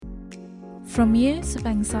From years of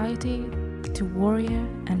anxiety to warrior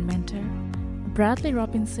and mentor, Bradley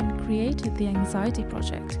Robinson created the Anxiety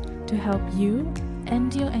Project to help you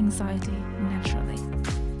end your anxiety naturally.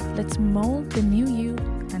 Let's mold the new you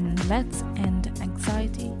and let's end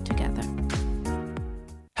anxiety together.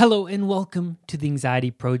 Hello and welcome to the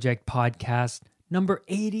Anxiety Project podcast number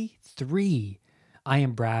 83. I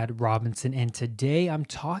am Brad Robinson and today I'm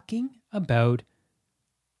talking about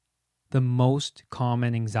the most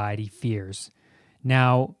common anxiety fears.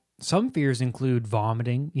 Now, some fears include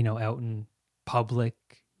vomiting, out in public.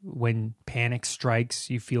 When panic strikes,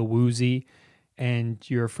 you feel woozy and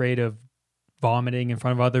you're afraid of vomiting in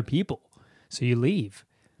front of other people, so you leave.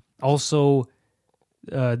 Also,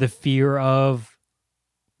 the fear of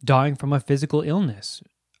dying from a physical illness.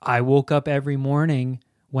 I woke up every morning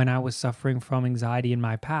when I was suffering from anxiety in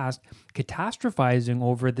my past, catastrophizing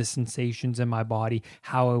over the sensations in my body,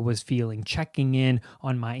 how I was feeling, checking in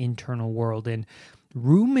on my internal world, and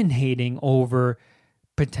ruminating over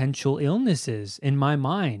potential illnesses in my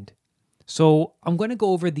mind. So I'm going to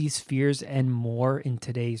go over these fears and more in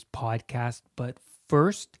today's podcast. But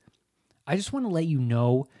first, I just want to let you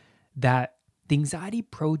know that the Anxiety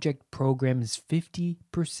Project program is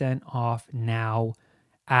 50% off now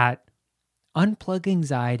at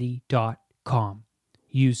unpluganxiety.com.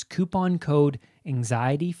 Use coupon code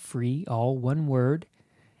anxietyfree, all one word,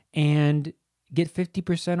 and get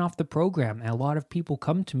 50% off the program. And a lot of people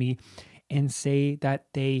come to me and say that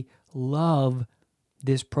they love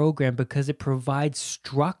this program because it provides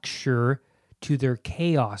structure to their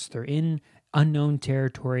chaos. They're in unknown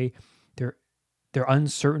territory. They're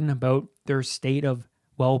uncertain about their state of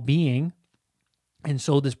well-being. And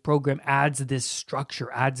so this program adds this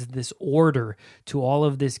structure, adds this order to all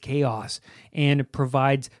of this chaos, and it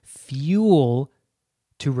provides fuel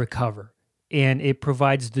to recover. And it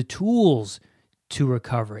provides the tools to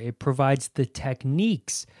recover. It provides the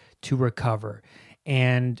techniques to recover.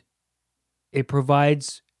 And it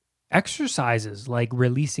provides exercises like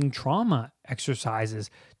releasing trauma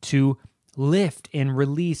exercises to lift and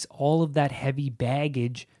release all of that heavy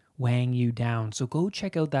baggage weighing you down. So go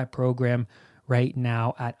check out that program right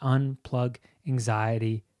now at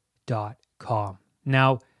unpluganxiety.com.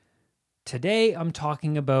 Now, today I'm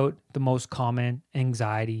talking about the most common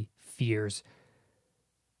anxiety fears.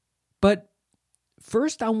 But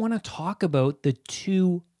first, I want to talk about the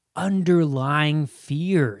two underlying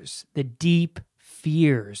fears, the deep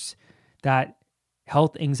fears that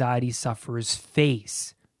health anxiety sufferers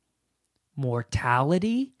face: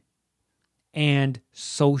 mortality and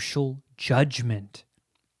social judgment.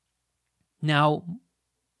 Now,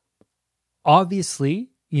 obviously,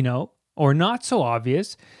 or not so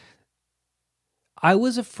obvious, I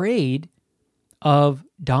was afraid of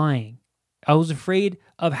dying. I was afraid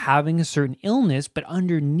of having a certain illness, but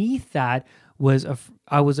underneath that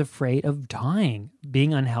I was afraid of dying,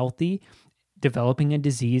 being unhealthy, developing a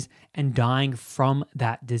disease, and dying from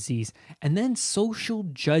that disease. And then social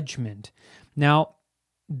judgment. Now,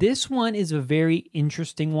 this one is a very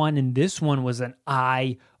interesting one, and this one was an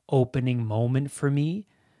eye-opening moment for me.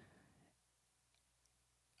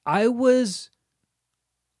 I was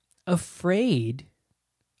afraid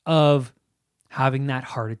of having that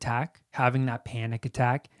heart attack, having that panic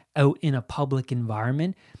attack out in a public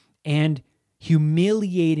environment, and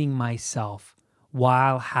humiliating myself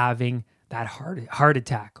while having that heart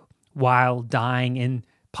attack, while dying in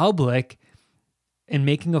public and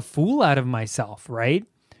making a fool out of myself, right?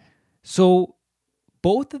 So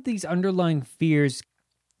both of these underlying fears,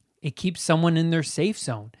 it keeps someone in their safe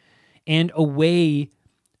zone and away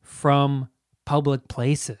from public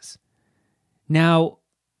places. Now,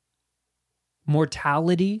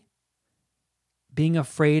 mortality, being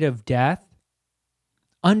afraid of death,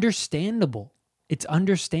 understandable. It's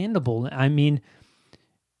understandable. I mean,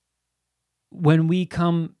 when we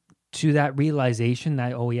come to that realization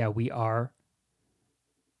that, we are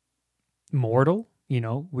mortal,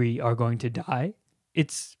 we are going to die,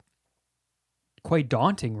 it's quite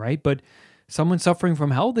daunting, right? But someone suffering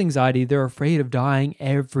from health anxiety, they're afraid of dying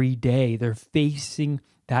every day. They're facing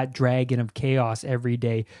that dragon of chaos every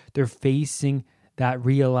day. They're facing that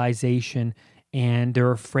realization, and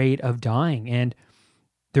they're afraid of dying, and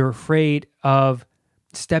they're afraid of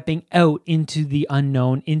stepping out into the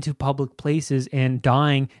unknown, into public places and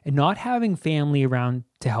dying and not having family around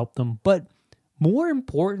to help them. But more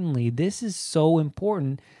importantly, this is so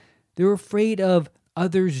important, they're afraid of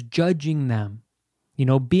others judging them.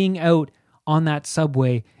 Being out on that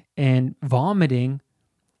subway and vomiting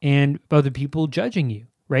and other people judging you,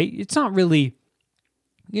 right? You're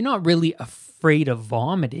not really afraid of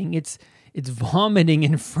vomiting. It's vomiting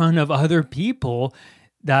in front of other people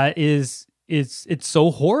that is it's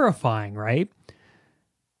so horrifying, right?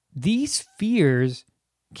 These fears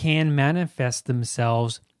can manifest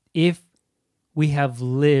themselves if we have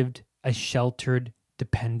lived a sheltered,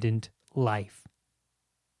 dependent life,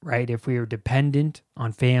 right? If we are dependent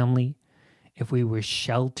on family, if we were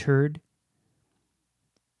sheltered,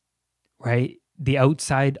 right? The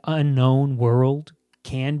outside unknown world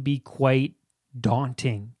can be quite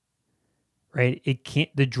daunting, right?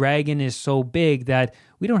 The dragon is so big that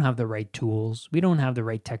we don't have the right tools. We don't have the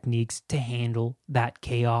right techniques to handle that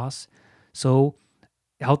chaos. So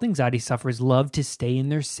health anxiety sufferers love to stay in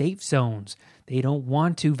their safe zones. They don't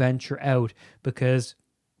want to venture out because,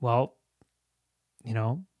 well,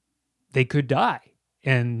 they could die.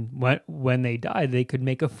 And when they die, they could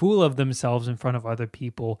make a fool of themselves in front of other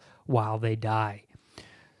people while they die.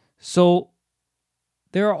 So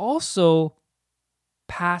there are also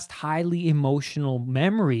past highly emotional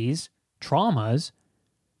memories, traumas,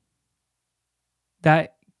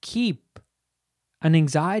 that keep an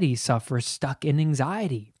anxiety sufferer stuck in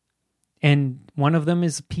anxiety. And one of them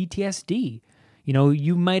is PTSD.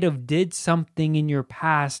 You might have did something in your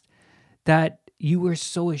past that you were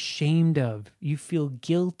so ashamed of, you feel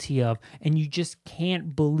guilty of, and you just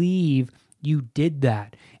can't believe you did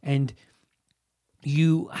that. And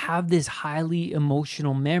you have this highly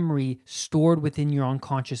emotional memory stored within your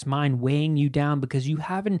unconscious mind, weighing you down because you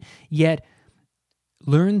haven't yet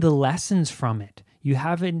learned the lessons from it. You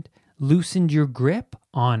haven't loosened your grip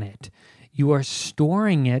on it. You are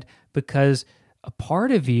storing it because a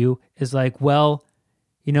part of you is like, well,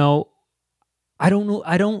 I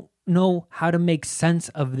don't know how to make sense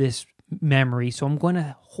of this memory, so I'm going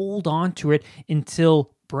to hold on to it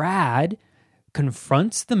until Brad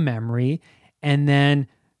confronts the memory and then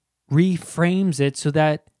reframes it so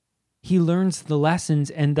that he learns the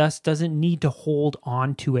lessons and thus doesn't need to hold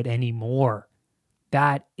on to it anymore.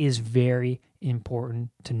 That is very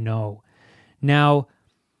important to know. Now,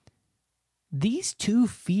 these two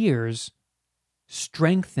fears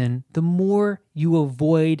strengthen the more you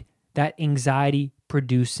avoid that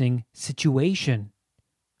anxiety-producing situation.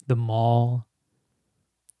 The mall,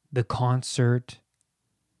 the concert,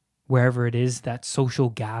 wherever it is, that social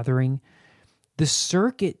gathering. The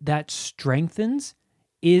circuit that strengthens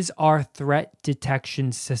is our threat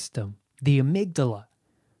detection system, the amygdala.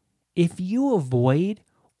 If you avoid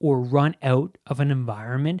or run out of an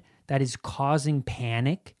environment that is causing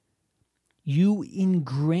panic, you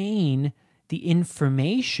ingrain the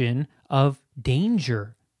information of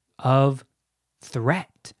danger, of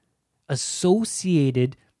threat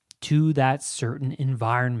associated to that certain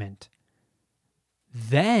environment.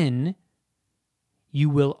 Then you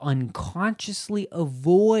will unconsciously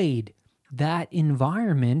avoid that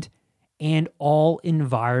environment and all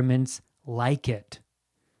environments like it,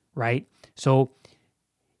 right? So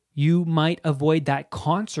you might avoid that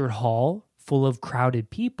concert hall full of crowded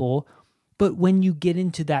people, but when you get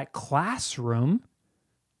into that classroom,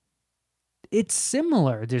 it's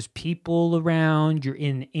similar. There's people around, you're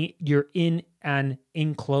in an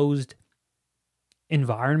enclosed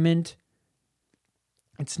environment.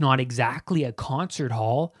 It's not exactly a concert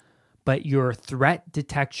hall, but your threat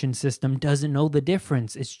detection system doesn't know the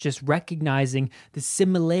difference. It's just recognizing the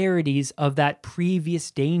similarities of that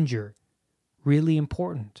previous danger. Really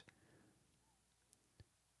important.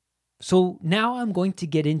 So now I'm going to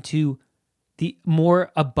get into the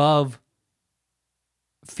more above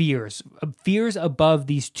fears above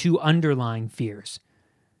these two underlying fears.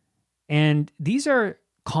 And these are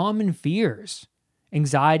common fears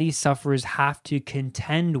anxiety sufferers have to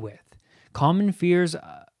contend with. Common fears,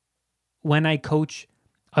 when I coach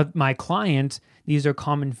my clients, these are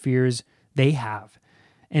common fears they have.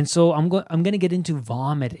 And so I'm going to get into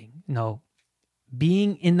vomiting.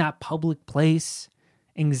 Being in that public place,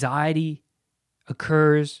 anxiety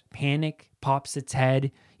occurs, panic pops its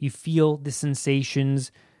head, you feel the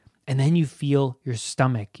sensations, and then you feel your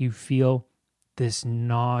stomach, you feel this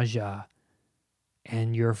nausea,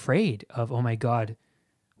 and you're afraid of, oh my God,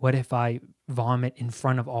 what if I vomit in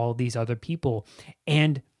front of all these other people?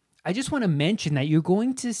 And I just want to mention that you're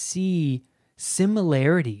going to see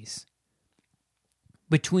similarities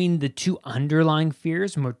between the two underlying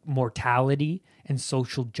fears, mortality and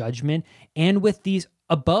social judgment, and with these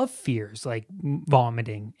above fears like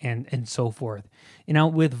vomiting and so forth.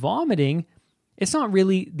 With vomiting, it's not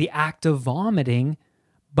really the act of vomiting,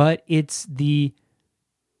 but it's the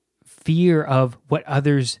fear of what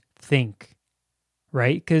others think,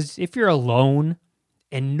 right? Because if you're alone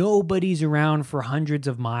and nobody's around for hundreds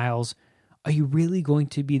of miles, are you really going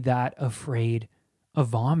to be that afraid of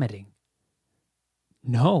vomiting?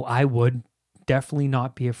 No, I would definitely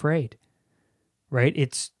not be afraid, right?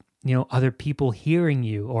 It's other people hearing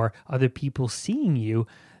you or other people seeing you,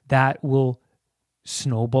 that will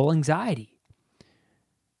snowball anxiety.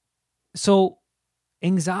 So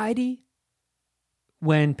anxiety,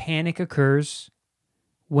 when panic occurs,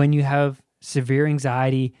 when you have severe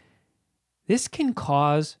anxiety, this can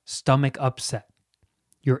cause stomach upset.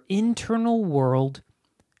 Your internal world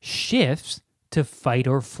shifts to fight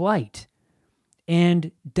or flight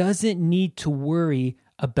and doesn't need to worry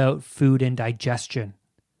about food and digestion.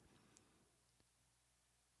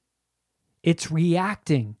 It's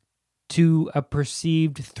reacting to a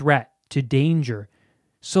perceived threat, to danger.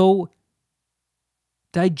 So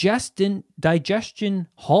digestion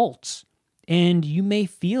halts and you may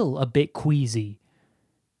feel a bit queasy.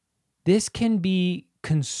 This can be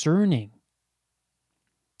concerning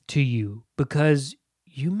to you because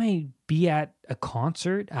you may be at a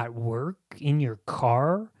concert, at work, in your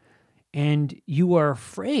car, and you are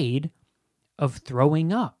afraid of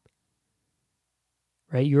throwing up.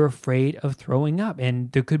 Right? You're afraid of throwing up,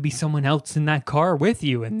 and there could be someone else in that car with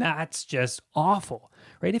you, and that's just awful.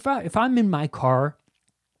 Right? If I'm in my car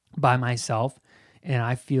by myself and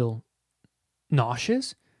I feel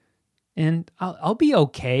nauseous, and I'll be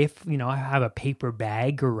okay if, I have a paper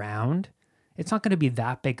bag around. It's not going to be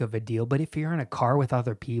that big of a deal. But if you're in a car with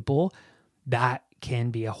other people, that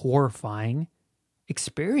can be a horrifying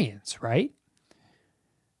experience, right?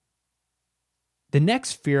 The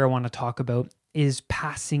next fear I want to talk about is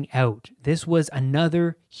passing out. This was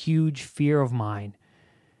another huge fear of mine.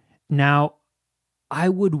 Now, I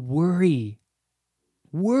would worry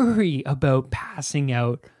about passing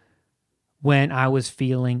out when I was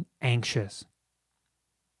feeling anxious.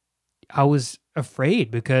 I was afraid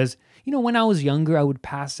because, when I was younger, I would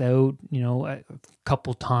pass out, a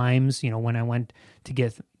couple times, when I went to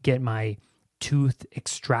get my tooth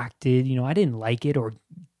extracted, I didn't like it, or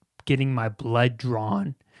getting my blood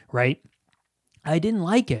drawn, right? I didn't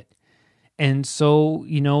like it. And so,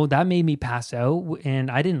 that made me pass out,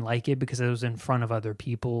 and I didn't like it because I was in front of other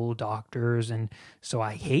people, doctors. And so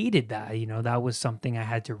I hated that, that was something I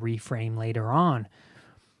had to reframe later on.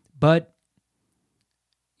 But,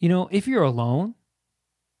 if you're alone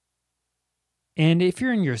and if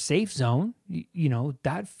you're in your safe zone,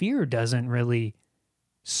 that fear doesn't really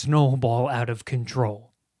snowball out of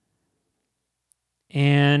control.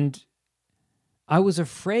 And I was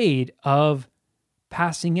afraid of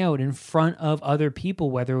passing out in front of other people,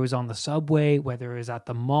 whether it was on the subway, whether it was at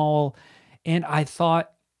the mall. And I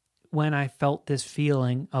thought, when I felt this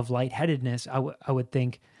feeling of lightheadedness, I would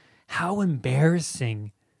think how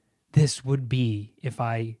embarrassing this would be if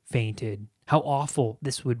I fainted, how awful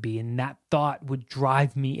this would be. And that thought would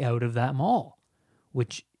drive me out of that mall,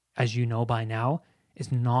 which, as you know by now,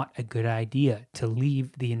 is not a good idea to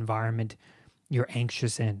leave the environment you're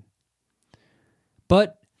anxious in.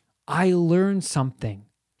 But I learned something.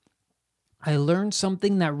 I learned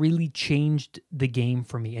something that really changed the game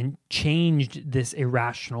for me and changed this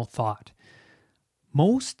irrational thought.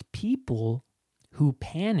 Most people who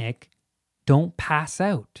panic don't pass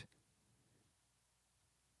out.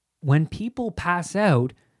 When people pass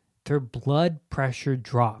out, their blood pressure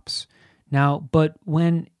drops. Now, but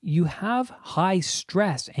when you have high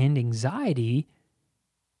stress and anxiety,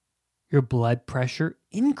 your blood pressure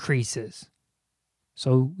increases.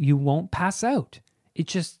 So you won't pass out.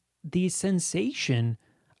 It's just the sensation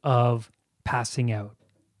of passing out.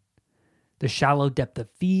 The shallow depth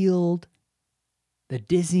of field, the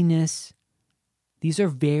dizziness, these are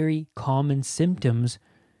very common symptoms,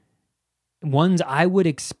 ones I would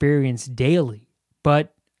experience daily,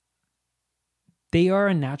 but they are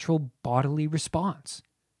a natural bodily response.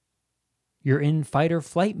 You're in fight or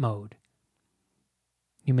flight mode.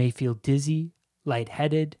 You may feel dizzy,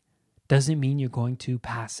 lightheaded. Doesn't mean you're going to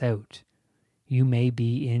pass out. You may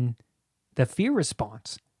be in the fear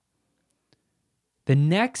response. The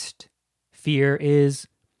next fear is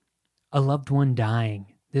a loved one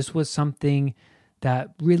dying. This was something that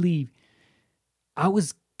really I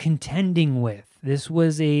was contending with. This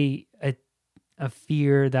was a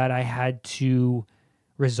fear that I had to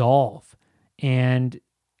resolve. And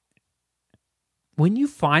when you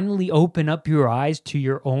finally open up your eyes to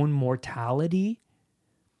your own mortality,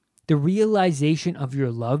 the realization of your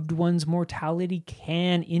loved one's mortality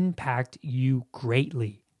can impact you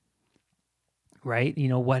greatly, right?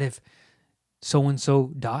 What if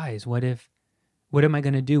so-and-so dies? What am I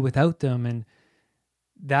going to do without them? And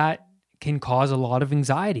that can cause a lot of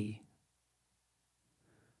anxiety.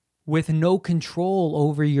 With no control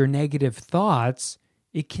over your negative thoughts,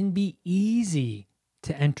 it can be easy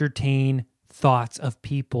to entertain thoughts of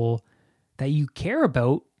people that you care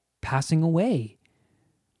about passing away.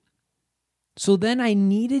 So then I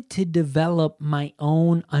needed to develop my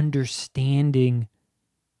own understanding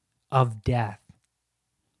of death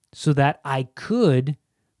so that I could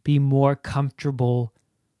be more comfortable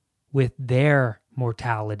with their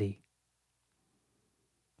mortality.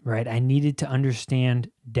 Right? I needed to understand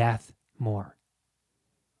death more.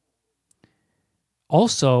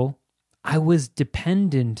 Also, I was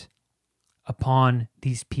dependent upon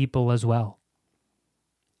these people as well.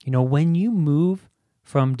 You know, when you move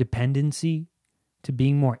from dependency to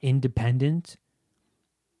being more independent,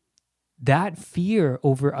 that fear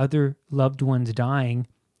over other loved ones dying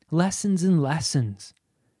lessens and lessens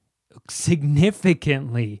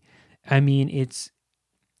significantly. I mean, it's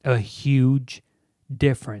a huge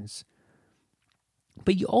difference.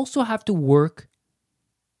 But you also have to work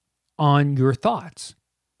on your thoughts,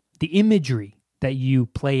 the imagery that you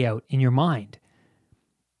play out in your mind.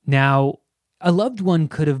 Now, a loved one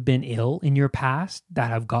could have been ill in your past that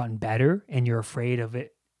have gotten better and you're afraid of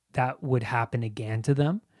it, that would happen again to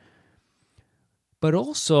them. But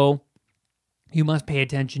also, you must pay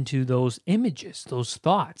attention to those images, those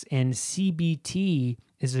thoughts. And CBT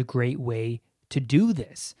is a great way to do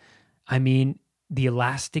this. I mean, the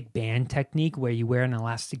elastic band technique, where you wear an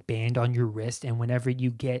elastic band on your wrist, and whenever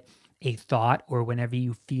you get a thought or whenever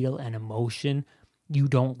you feel an emotion you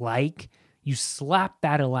don't like, you slap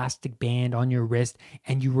that elastic band on your wrist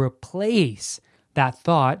and you replace that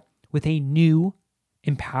thought with a new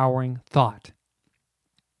empowering thought.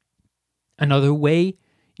 Another way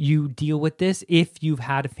you deal with this, if you've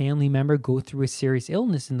had a family member go through a serious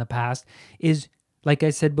illness in the past, is, like I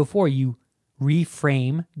said before, you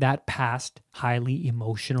reframe that past highly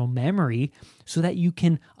emotional memory so that you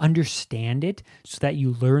can understand it, so that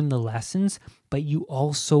you learn the lessons, but you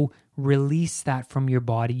also release that from your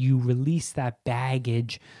body. You release that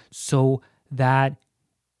baggage so that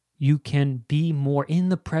you can be more in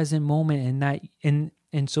the present moment,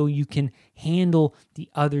 and so you can handle the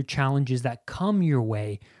other challenges that come your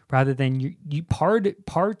way, rather than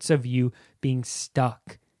parts of you being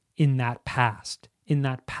stuck in that past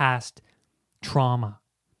trauma.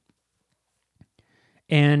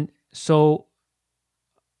 And so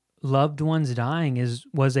loved ones dying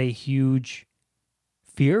was a huge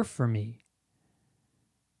fear for me.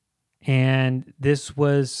 And this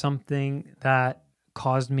was something that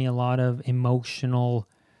caused me a lot of emotional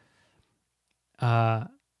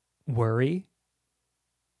worry.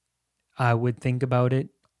 I would think about it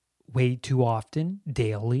way too often,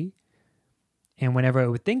 daily. And whenever I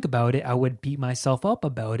would think about it, I would beat myself up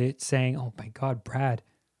about it, saying, oh my God, Brad,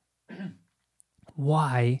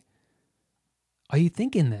 why are you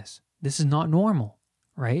thinking this? This is not normal,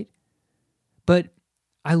 right? But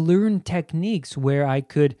I learned techniques where I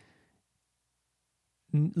could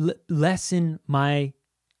lessen my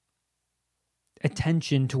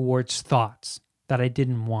attention towards thoughts that I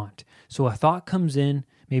didn't want. So a thought comes in,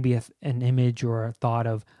 maybe an image or a thought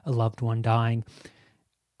of a loved one dying.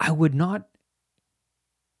 I would not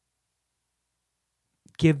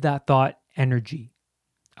give that thought energy.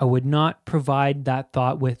 I would not provide that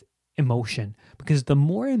thought with emotion, because the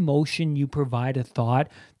more emotion you provide a thought,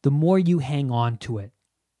 the more you hang on to it.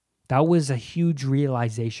 That was a huge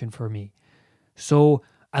realization for me. So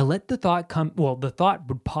I let the thought come, the thought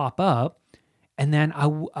would pop up, and then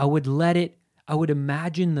I would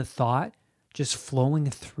imagine the thought just flowing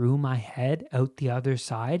through my head out the other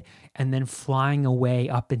side and then flying away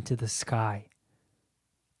up into the sky.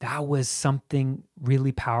 That was something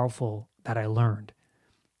really powerful that I learned.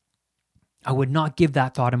 I would not give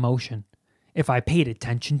that thought emotion. If I paid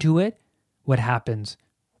attention to it, what happens?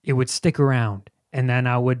 It would stick around, and then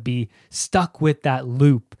I would be stuck with that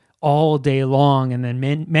loop all day long and then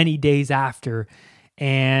many days after.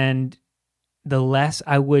 And the less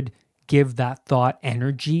I would give that thought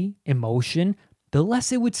energy, emotion, the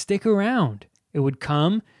less it would stick around. It would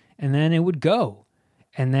come and then it would go.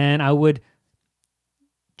 And then I would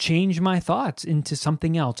change my thoughts into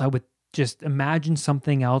something else. I would just imagine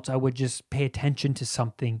something else. I would just pay attention to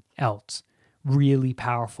something else. Really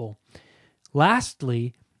powerful.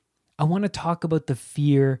 Lastly, I want to talk about the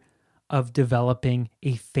fear of developing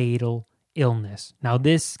a fatal illness. Now,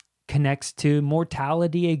 this connects to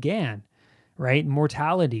mortality again, right?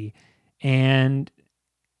 Mortality. And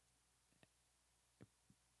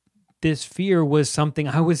this fear was something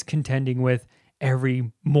I was contending with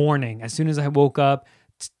every morning. As soon as I woke up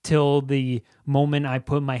till the moment I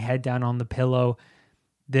put my head down on the pillow,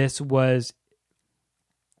 this was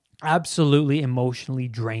absolutely emotionally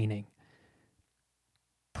draining.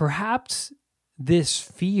 Perhaps this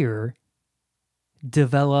fear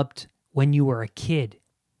developed when you were a kid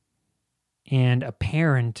and a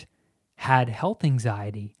parent had health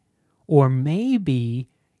anxiety, Or maybe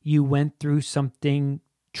you went through something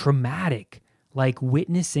traumatic, like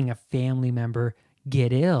witnessing a family member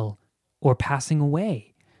get ill or passing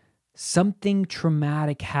away. Something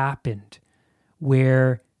traumatic happened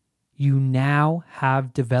where you now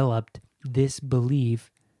have developed this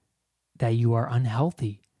belief that you are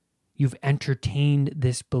unhealthy. You've entertained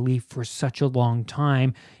this belief for such a long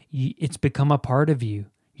time. It's become a part of you.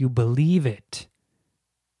 You believe it,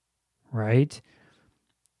 right?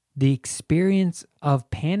 The experience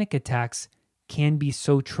of panic attacks can be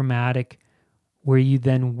so traumatic where you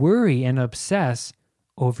then worry and obsess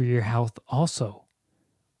over your health also.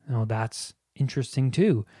 Now that's interesting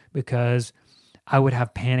too, because I would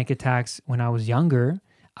have panic attacks when I was younger.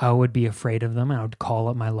 I would be afraid of them. I would call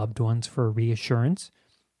up my loved ones for reassurance.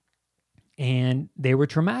 And they were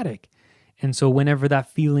traumatic. And so whenever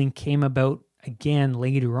that feeling came about again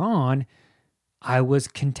later on, I was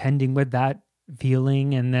contending with that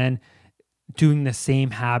feeling and then doing the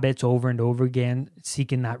same habits over and over again,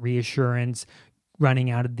 seeking that reassurance, running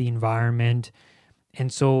out of the environment.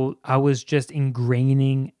 And so I was just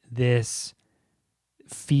ingraining this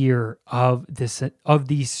fear of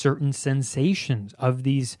these certain sensations, of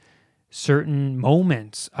these certain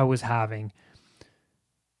moments I was having.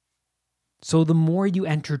 So the more you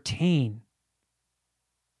entertain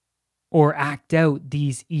or act out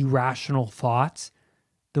these irrational thoughts,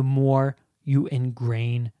 the more you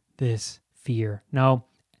ingrain this fear. Now,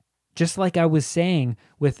 just like I was saying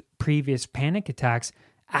with previous panic attacks,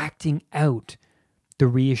 acting out the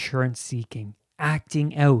reassurance seeking,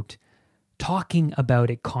 acting out, talking about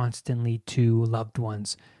it constantly to loved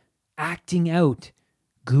ones, acting out,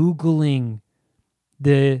 Googling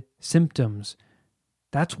the symptoms.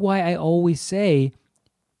 That's why I always say,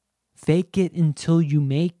 fake it until you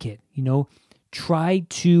make it. Try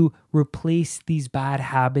to replace these bad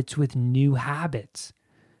habits with new habits.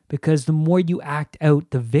 Because the more you act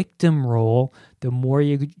out the victim role, the more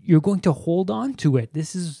you're going to hold on to it.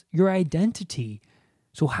 This is your identity.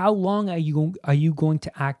 So how long are you going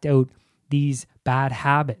to act out these bad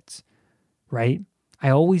habits, right? I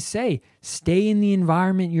always say, stay in the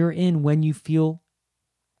environment you're in when you feel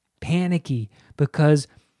panicky, because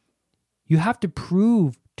you have to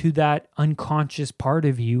prove to that unconscious part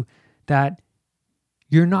of you that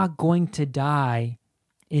you're not going to die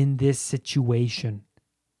in this situation.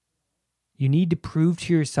 You need to prove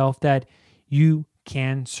to yourself that you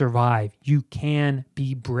can survive. You can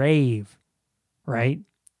be brave, right?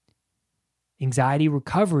 Anxiety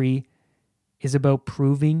recovery is about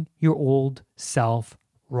proving your old self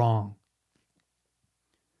wrong.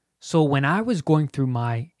 So when I was going through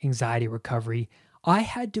my anxiety recovery, I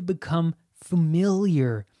had to become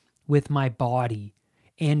familiar with my body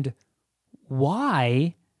and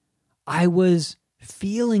why I was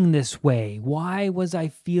feeling this way. Why was I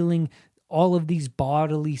feeling all of these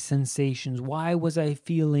bodily sensations? Why was I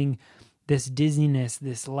feeling this dizziness,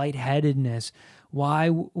 this lightheadedness? Why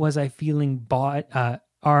was I feeling body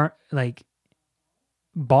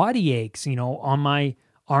aches, on my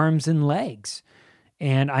arms and legs?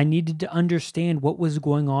 And I needed to understand what was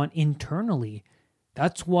going on internally.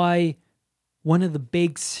 That's why one of the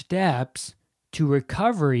big steps to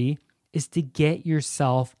recovery is to get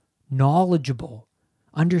yourself knowledgeable,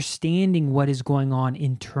 understanding what is going on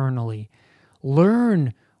internally.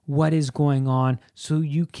 Learn what is going on so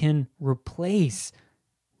you can replace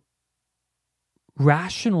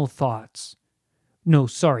rational thoughts.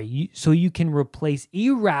 So you can replace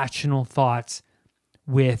irrational thoughts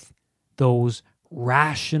with those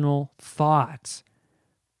rational thoughts.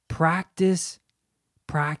 Practice,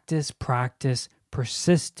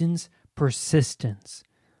 persistence.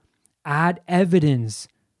 Add evidence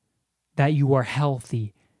that you are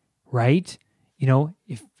healthy, right?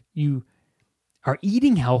 If you are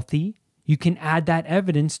eating healthy, you can add that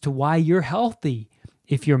evidence to why you're healthy.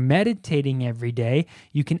 If you're meditating every day,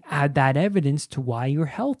 you can add that evidence to why you're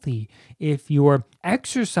healthy. If you're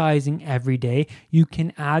exercising every day, you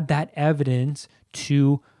can add that evidence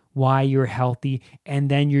to why you're healthy. And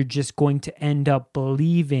then you're just going to end up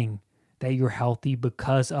believing that you're healthy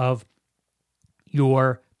because of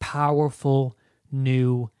your powerful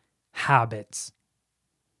new habits.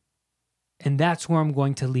 And that's where I'm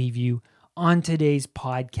going to leave you on today's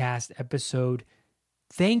podcast episode.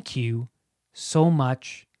 Thank you so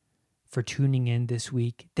much for tuning in this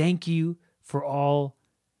week. Thank you for all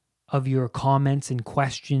of your comments and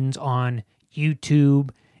questions on YouTube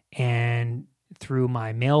and through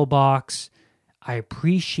my mailbox. I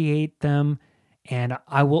appreciate them, and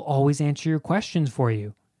I will always answer your questions for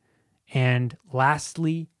you. And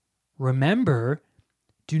lastly, remember,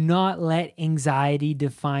 do not let anxiety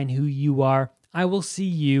define who you are. I will see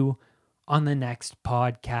you on the next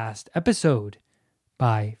podcast episode.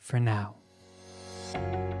 Bye for now.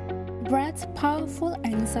 Brad's powerful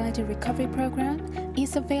anxiety recovery program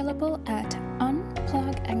is available at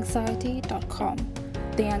unpluganxiety.com.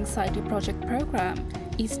 The Anxiety Project program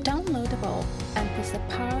is downloadable and puts the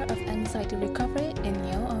power of anxiety recovery in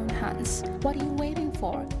your own hands. What are you waiting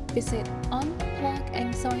for? Visit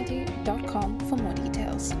unpluganxiety.com for more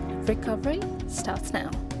details. Recovery starts now.